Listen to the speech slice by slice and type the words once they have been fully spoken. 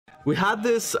we had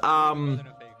this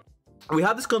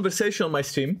conversation on my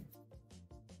stream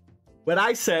where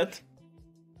I said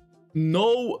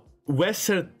no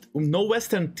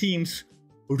Western teams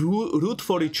root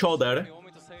for each other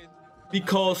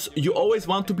because you always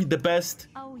want to be the best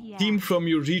team from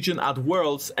your region at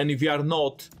Worlds, and if you are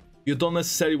not, you don't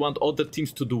necessarily want other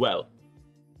teams to do well.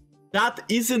 That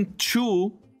isn't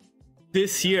true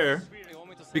this year,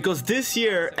 because this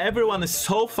year everyone is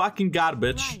so fucking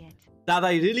garbage that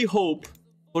I really hope,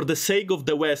 for the sake of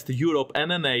the West, Europe, and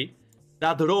NA,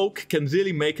 that Rogue can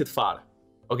really make it far.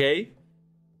 Okay?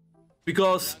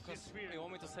 Because,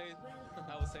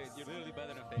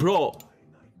 bro,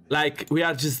 like, we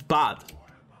are just bad.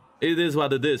 It is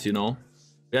what it is, you know?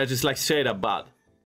 We are just like straight up bad.